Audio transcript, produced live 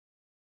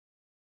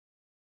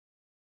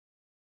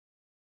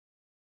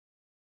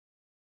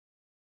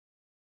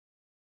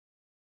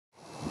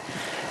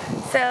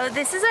So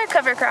this is our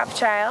cover crop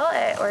trial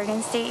at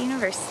Oregon State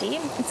University.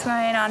 It's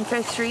going on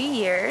for 3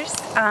 years.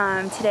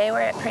 Today we're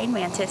at Praying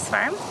Mantis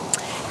Farm,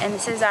 and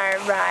this is our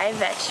rye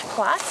vetch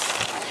plot.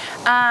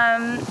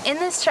 In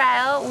this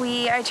trial,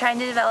 we are trying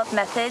to develop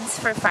methods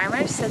for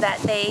farmers so that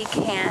they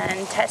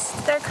can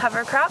test their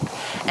cover crop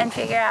and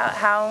figure out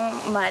how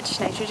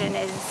much nitrogen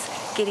is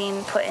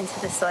getting put into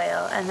the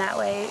soil, and that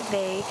way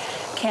they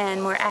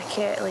can more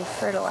accurately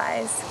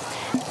fertilize.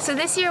 So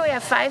this year we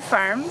have 5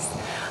 farms,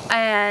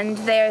 and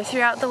they're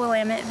throughout the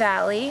Willamette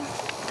Valley.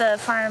 The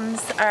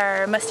farms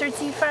are Mustard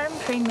Seed Farm,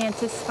 Praying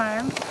Mantis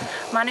Farm,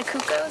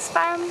 Monacuco's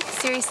Farm,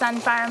 Siri Sun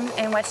Farm,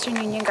 and Western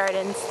Union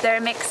Gardens. They're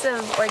a mix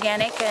of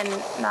organic and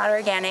not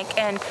organic,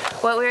 and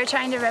what we were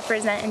trying to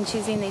represent in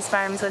choosing these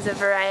farms was a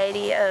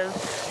variety of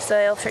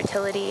soil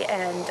fertility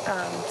and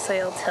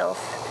soil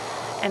tilth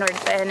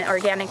and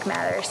organic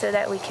matter, so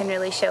that we can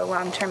really show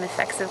long-term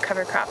effects of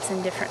cover crops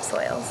in different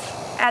soils.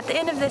 At the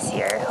end of this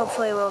year,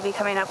 hopefully we'll be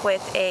coming up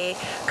with a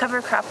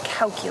cover crop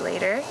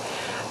calculator,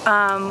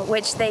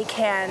 which they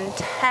can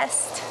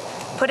test,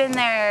 put in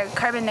their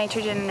carbon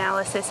nitrogen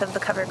analysis of the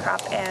cover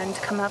crop, and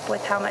come up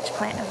with how much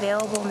plant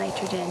available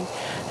nitrogen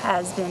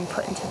has been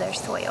put into their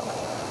soil.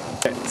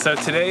 Okay, so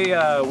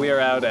today we are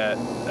out at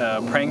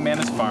Praying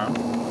Mantis Farm,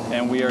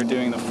 and we are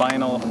doing the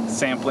final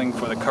sampling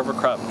for the cover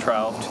crop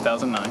trial of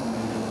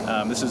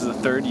 2009. This is the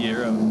 3rd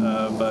year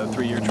of a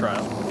 3-year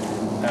trial.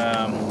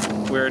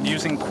 We're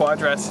using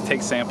quadrats to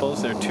take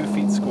samples. They're 2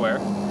 feet square,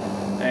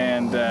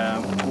 and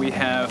we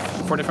have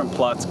 4 different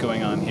plots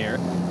going on here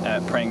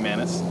at Praying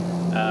Mantis,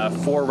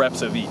 4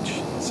 reps of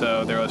each.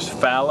 So there was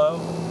fallow,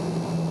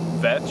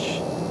 vetch,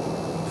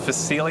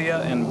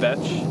 phacelia and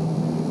vetch,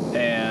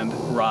 and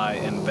rye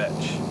and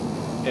vetch.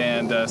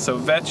 And so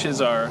vetch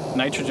is our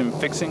nitrogen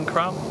fixing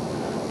crop.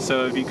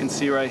 So if you can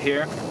see right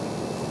here,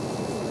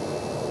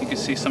 you can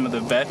see some of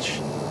the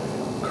vetch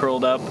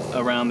curled up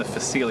around the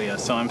phacelia.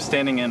 So I'm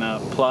standing in a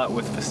plot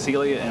with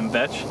phacelia and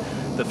vetch.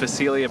 The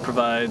phacelia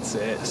provides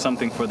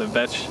something for the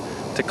vetch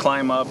to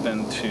climb up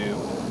and to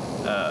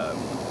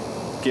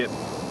get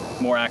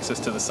more access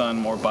to the sun,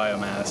 more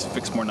biomass,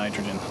 fix more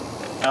nitrogen.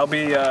 I'll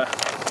be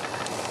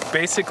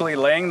basically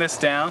laying this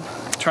down,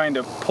 trying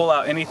to pull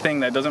out anything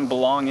that doesn't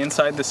belong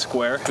inside the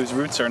square, whose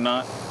roots are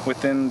not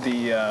within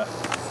the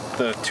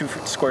 2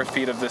 square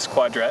feet of this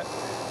quadrat,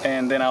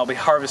 and then I'll be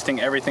harvesting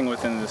everything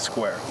within the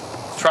square.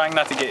 Trying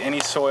not to get any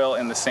soil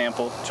in the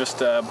sample, just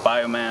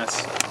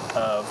biomass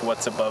of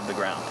what's above the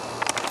ground.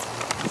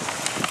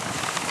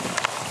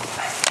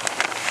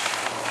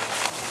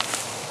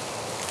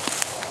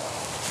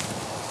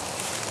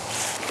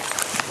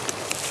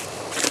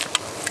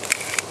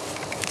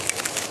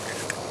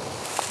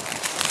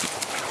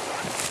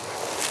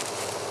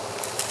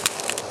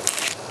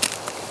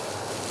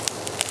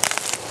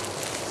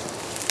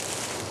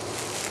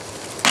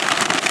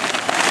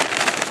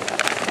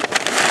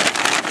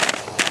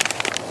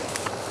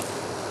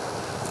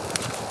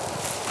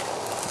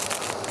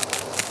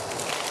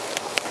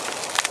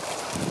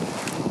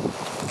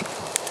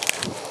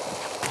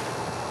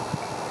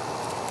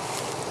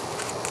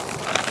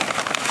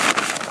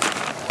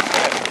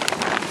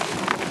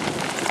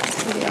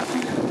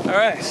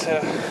 Alright, so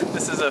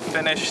this is a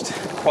finished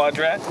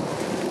quadrat.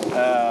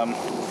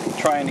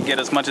 Trying to get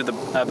as much of the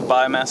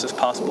biomass as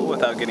possible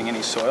without getting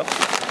any soil.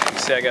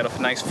 See, I got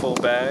a nice full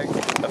bag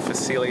of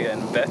phacelia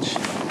and vetch.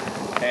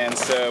 And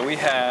so we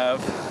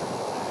have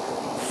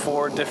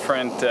 4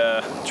 different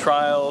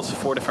trials,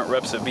 4 different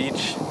reps of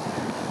each,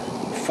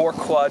 4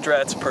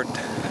 quadrats per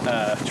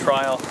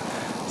trial,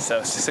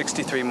 so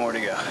 63 more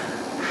to go.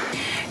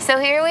 So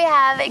here we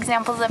have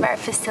examples of our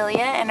phacelia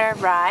and our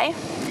rye.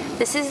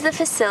 This is the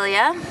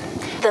phacelia.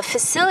 The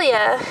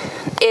phacelia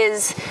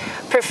is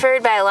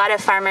preferred by a lot of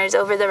farmers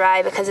over the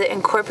rye because it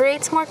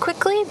incorporates more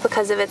quickly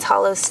because of its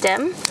hollow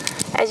stem,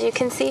 as you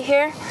can see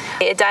here.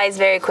 It dies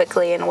very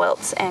quickly and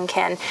wilts and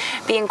can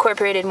be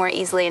incorporated more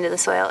easily into the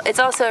soil. It's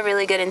also a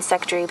really good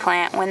insectary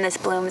plant. When this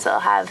blooms, it'll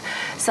have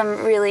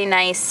some really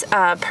nice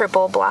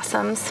purple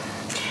blossoms.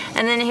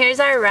 And then here's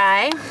our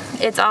rye.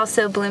 It's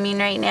also blooming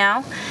right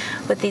now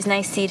with these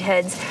nice seed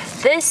heads.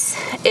 This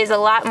is a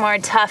lot more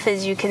tough,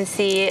 as you can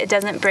see. It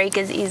doesn't break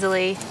as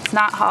easily. It's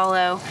not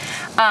hollow.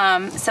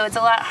 So it's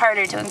a lot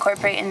harder to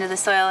incorporate into the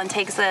soil and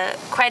takes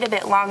quite a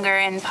bit longer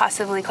and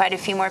possibly quite a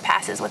few more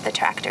passes with the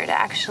tractor to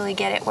actually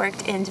get it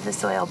worked into the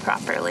soil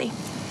properly.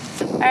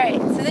 Alright,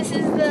 so this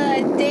is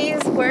the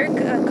day's work,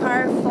 a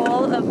car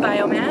full of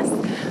biomass.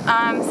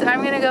 So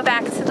I'm going to go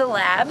back to the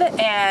lab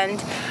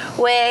and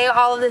weigh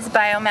all of this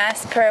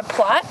biomass per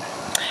plot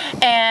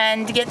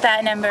and get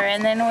that number,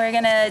 and then we're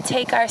going to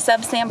take our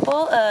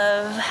subsample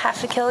of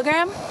 1/2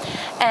 kilogram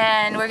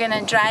and we're going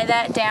to dry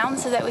that down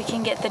so that we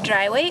can get the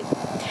dry weight,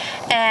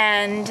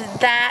 and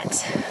that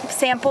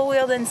sample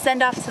we'll then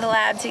send off to the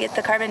lab to get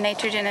the carbon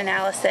nitrogen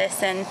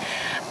analysis. And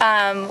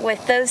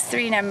with those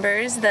 3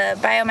 numbers, the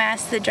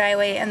biomass, the dry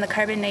weight, and the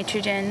carbon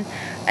nitrogen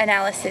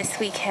analysis,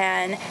 we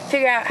can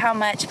figure out how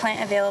much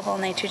plant available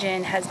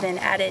nitrogen has been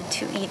added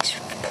to each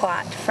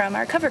plot from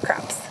our cover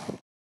crops.